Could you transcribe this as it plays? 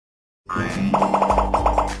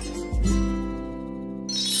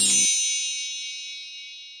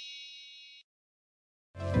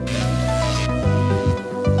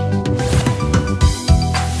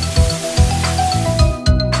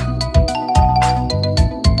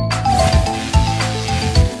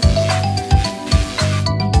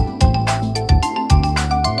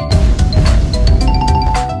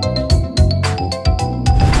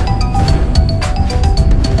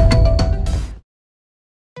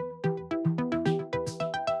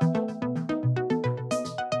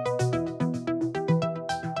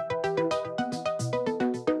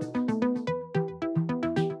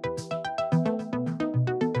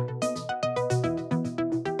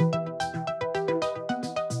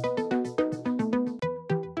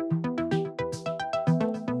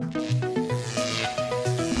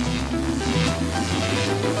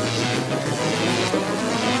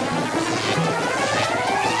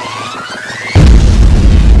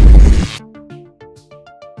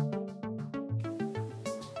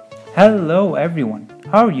Hello everyone,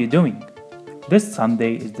 how are you doing? This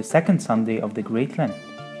Sunday is the second Sunday of the Great Lent.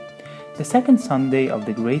 The second Sunday of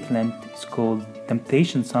the Great Lent is called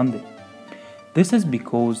Temptation Sunday. This is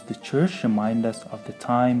because the Church reminds us of the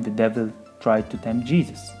time the devil tried to tempt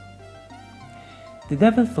Jesus. The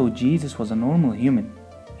devil thought Jesus was a normal human.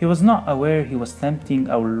 He was not aware he was tempting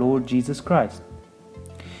our Lord Jesus Christ.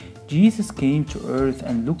 Jesus came to earth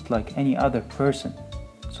and looked like any other person,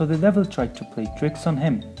 so the devil tried to play tricks on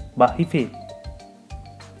him, but he failed.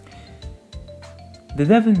 The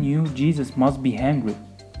devil knew Jesus must be hungry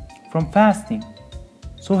from fasting,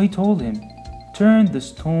 so he told him, "Turn the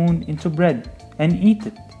stone into bread and eat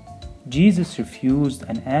it." Jesus refused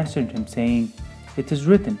and answered him, saying, "It is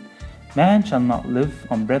written, man shall not live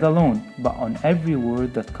on bread alone, but on every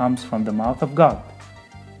word that comes from the mouth of God."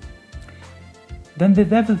 Then the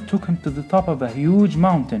devil took him to the top of a huge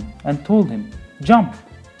mountain and told him, "Jump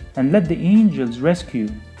and let the angels rescue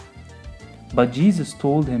you." But Jesus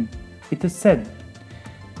told him, "It is said,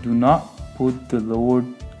 do not put the Lord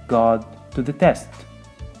God to the test."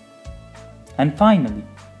 And finally,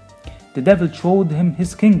 the devil showed him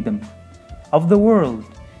his kingdom of the world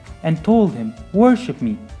and told him, "Worship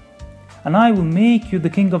me, and I will make you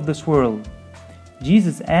the king of this world."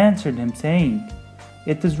 Jesus answered him, saying,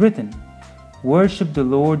 "It is written, worship the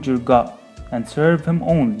Lord your God and serve him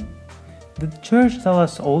only." The Church tells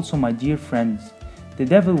us also, my dear friends, the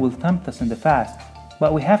devil will tempt us in the fast,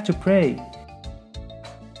 but we have to pray,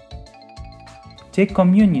 take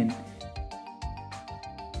communion,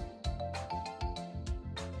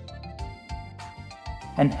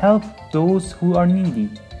 and help those who are needy.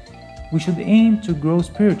 We should aim to grow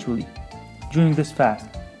spiritually during this fast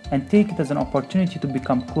and take it as an opportunity to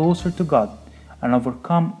become closer to God and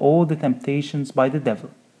overcome all the temptations by the devil.